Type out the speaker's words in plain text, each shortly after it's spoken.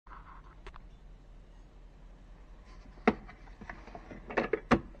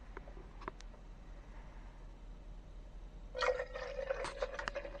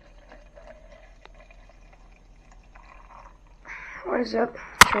What is up,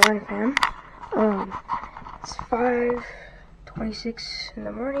 Shoreline fam? It's 5:26 in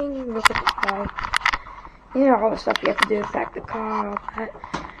the morning. Look at the cloud. You know, all the stuff you have to do, pack the car, all that.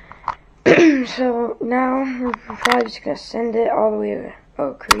 So now we're probably just gonna send it all the way to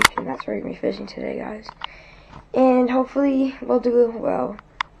Oak Creek, and that's where we're gonna be fishing today, guys. And hopefully we'll do well,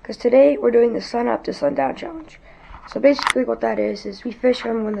 because today we're doing the sun up to sundown challenge. So basically what that is we fish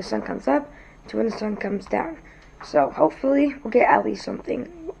from when the sun comes up to when the sun comes down. So hopefully we'll get at least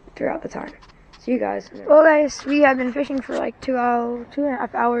something throughout the time. See you guys. Well guys, we have been fishing for like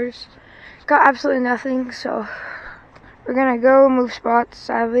 2.5 hours. Got absolutely nothing, so we're gonna go move spots,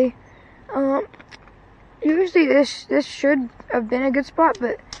 sadly. Usually this should have been a good spot,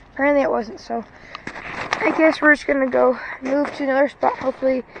 but apparently it wasn't, so I guess we're just gonna go move to another spot,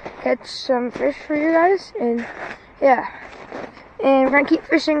 hopefully catch some fish for you guys, and yeah. And we're gonna keep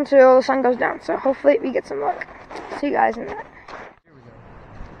fishing till the sun goes down, so hopefully we get some luck. See you guys in that. Here we go.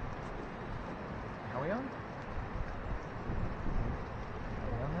 Are we on? Are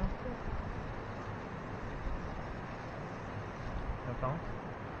we on now? No phone?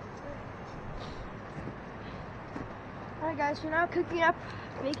 Alright guys, we're now cooking up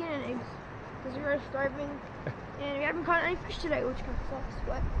bacon and eggs because we were starving and we haven't caught any fish today, which kind of sucks,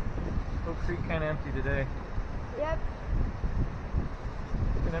 but Oak Creek kind of empty today. yep.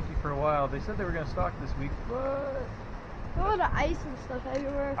 It's been empty for a while. They said they were going to stock this week, but A lot of ice and stuff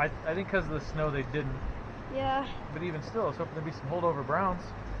everywhere. I think because of the snow they didn't. Yeah. But even still, I was hoping there'd be some holdover browns.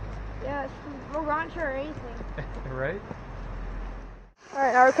 Yeah, it's no rancher or anything. Right?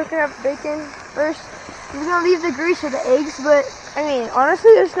 Alright, now we're cooking up bacon. First, we're gonna leave the grease for the eggs, but I mean,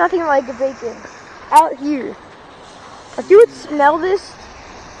 honestly, there's nothing like the bacon out here. If you would smell this,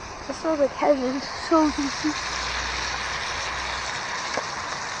 it smells like heaven. So juicy.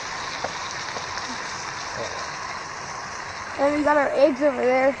 And we got our eggs over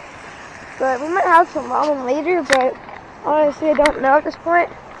there, but we might have some ramen later, but honestly, I don't know at this point.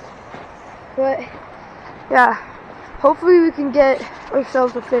 But yeah, hopefully we can get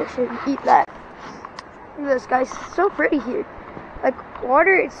ourselves a fish and eat that. Look at this, guys. It's so pretty here. Like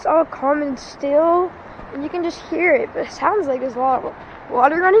water, it's all calm and still, and you can just hear it, but it sounds like there's a lot of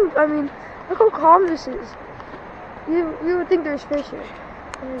water running. I mean, look how calm this is. You would think there's fish here.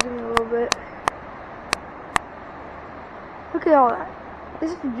 Let me zoom in a little bit. Look at all that.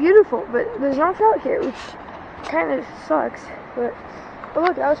 This is beautiful, but there's no trout here, which kind of sucks. But oh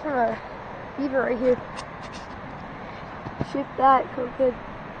look, that was from a beaver right here. Ship that, so good.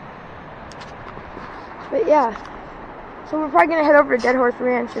 But yeah, so we're probably gonna head over to Dead Horse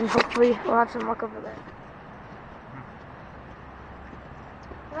Ranch and hopefully we'll have some luck over there.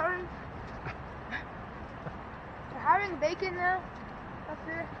 We're having bacon now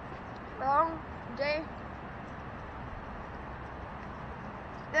after a long day.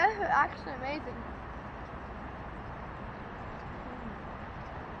 This is actually amazing.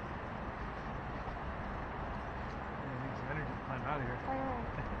 We need some energy to climb out of here. I know.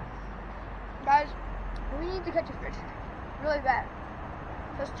 Guys, we need to catch a fish really bad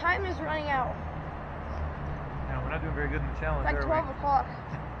because time is running out. No, we're not doing very good in the challenge, It's like are 12 o'clock.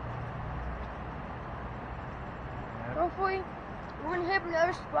 Yep. Hopefully, we're gonna hit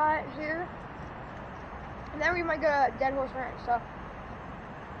another spot here, and then we might go to Dead Horse Ranch. So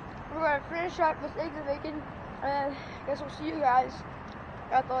we're gonna finish up this eggs and bacon, and I guess we'll see you guys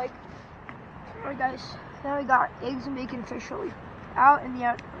at the lake. Alright, guys. Now we got eggs and bacon officially out in the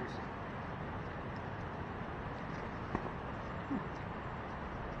outdoors.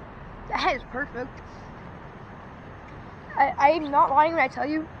 That is perfect. I am not lying when I tell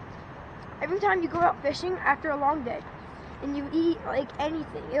you, every time you go out fishing after a long day and you eat like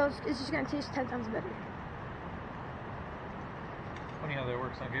anything, it's just gonna taste 10 times better. Funny how that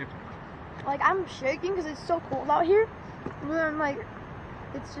works, huh, Gabe? Like I'm shaking because it's so cold out here, but I'm like,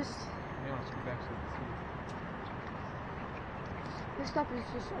 it's just, You want to scoot back so you can this stuff is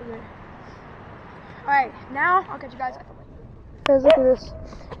just so good. Alright, now I'll catch you guys at the lake. Guys, look at this.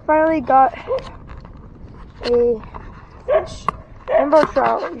 Finally got a fish. Rainbow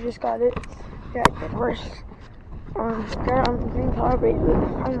trout, we just got it. Yeah, Dead Horse. Got it on green color bait, but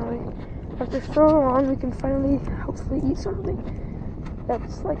finally, after so long, we can finally hopefully eat something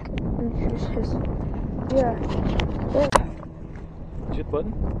that's like nutritious. Yeah. Jit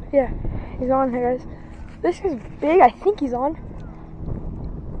button? Yeah, he's on here, guys. This is big. I think he's on.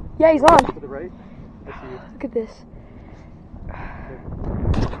 Yeah, he's on. To the right? I see you. Look at this.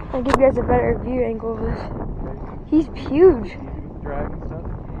 I'll give you guys a better view angle of this. He's huge. Drag and stuff?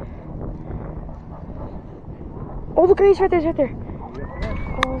 Oh, look at he's right there, he's right there. Yep.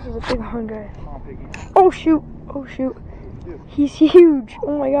 Oh, this is a big one, guys. Come on, piggy. Oh, shoot. Oh, shoot. too. He's huge.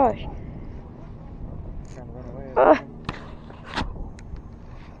 Oh my gosh. Trying to run away.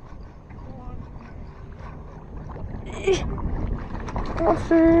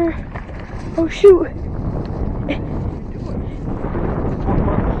 Monster. Oh shoot.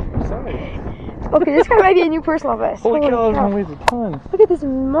 Okay, this guy might be a new personal best. Holy cow, this one weighs a ton. Look at this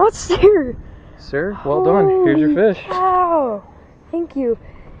monster. Sir, well done. Here's your fish. Wow. Thank you.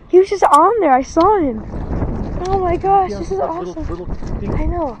 He was just on there. I saw him. Oh my gosh, this is awesome. I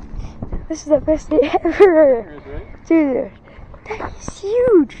know. This is the best day ever. Dude, that is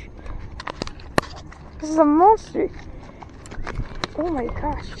huge. This is a monster. Oh my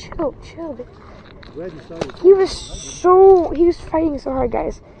gosh, chill. Glad you saw it. He was fighting so hard,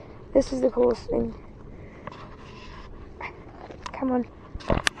 guys. This is the coolest thing. Come on.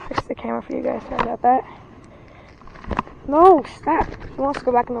 Fix the camera for you guys. Sorry about that. No, stop. He wants to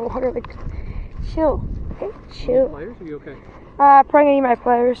go back in the water. Like, chill. Okay, chill. Pliers? Are you okay? Probably gonna need my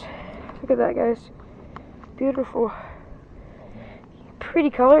pliers. Look at that, guys. Beautiful. Pretty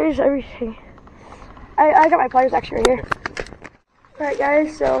colors, everything. I got my pliers actually right here. Alright,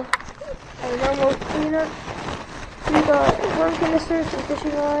 guys, so our normal cleanup. We got worm canisters, some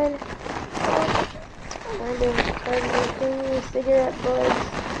fishing line, random things, cigarette butts,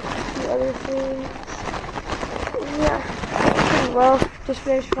 a few other things. Yeah, pretty well. Just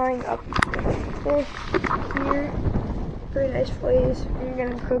finished frying up fish here. Very nice fillets. I'm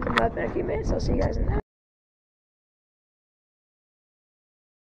gonna cook them up in a few minutes. I'll see you guys in that.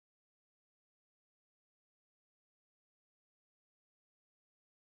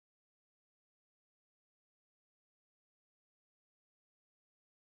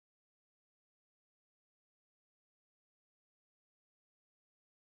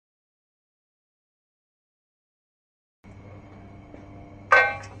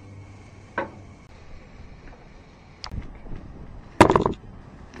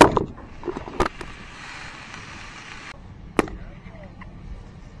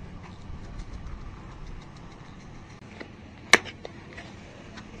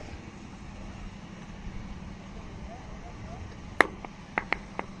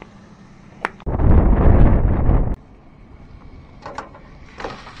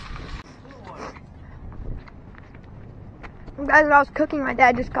 Guys, when I was cooking, my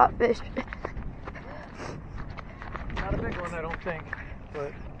dad just caught fish. Not a big one, I don't think,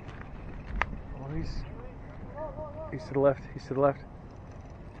 but well, he's to the left. He's to the left.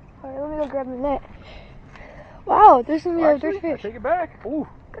 Alright, let me go grab the net. Wow, there's some Well, other actually, I fish. take it back. Ooh,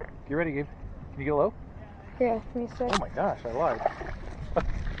 get ready, Gabe. Can you get low? Yeah, give me a sec. Oh my gosh, I lied.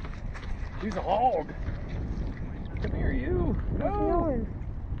 He's a hog. Come here, you. Where's he No. going?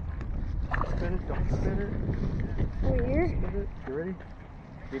 Spin it, don't spin it. Over here? Spin it. You ready?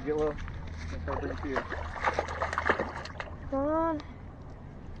 Gabe, get low. That's how I bring it to you. Come on.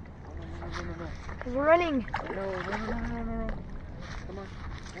 No. He's running. No. Come on.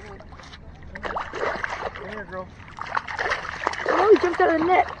 Come here, girl. Oh, he jumped out of the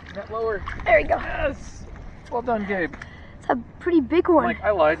net. Net lower. There we go. Yes. Well done, Gabe. It's a pretty big one. Like,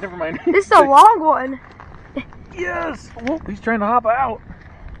 I lied. Never mind. This is a long one. Yes. Oh, he's trying to hop out.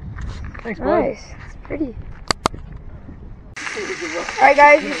 Thanks, bud. Nice. It's pretty. Alright,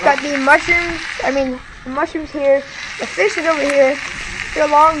 guys, we've got the mushrooms here. The fish is over here. It's been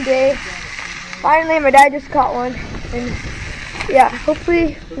a long day. Finally, my dad just caught one. And yeah,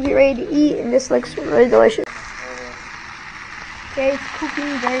 hopefully we'll get ready to eat. And this looks really delicious. Okay, it's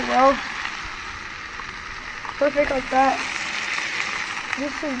cooking very well. Perfect like that.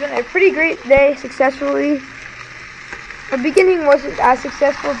 This has been a pretty great day, successfully. The beginning wasn't as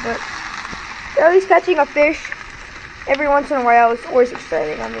successful, but at least catching a fish every once in a while is always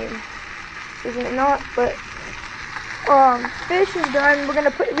exciting. I mean, isn't it not? But fish is done. We're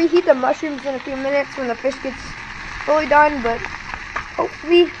gonna reheat the mushrooms in a few minutes when the fish gets fully done. But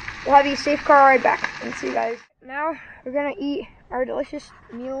hopefully we'll have a safe car ride back and see you guys. Now we're gonna eat our delicious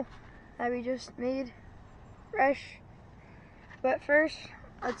meal that we just made fresh. But first,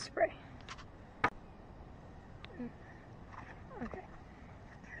 let's spray. Okay.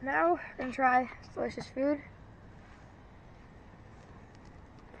 Now we're gonna try this delicious food.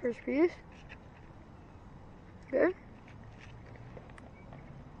 First piece. Good.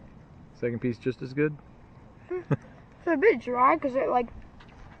 Second piece just as good. It's a bit dry because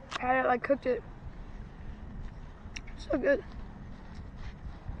it cooked it. So good.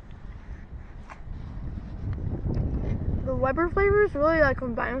 The Weber flavors really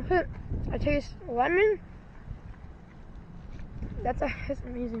combine with it. I taste lemon. That's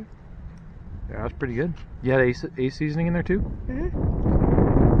amazing. Yeah, that's pretty good. You had Ace seasoning in there too? Mhm.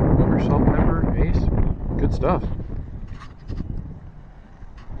 Pepper, salt, pepper, Ace. Good stuff.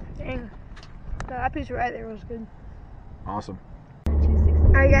 That piece right there was good. Awesome.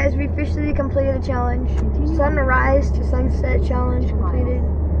 Alright guys, we officially completed the challenge. Sunrise to sunset challenge completed.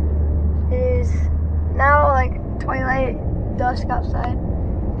 It is now like twilight, dusk outside.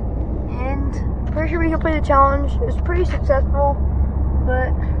 And pretty sure we completed the challenge. It was pretty successful,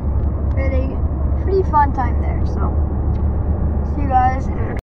 but we had a pretty fun time there. So, see you guys in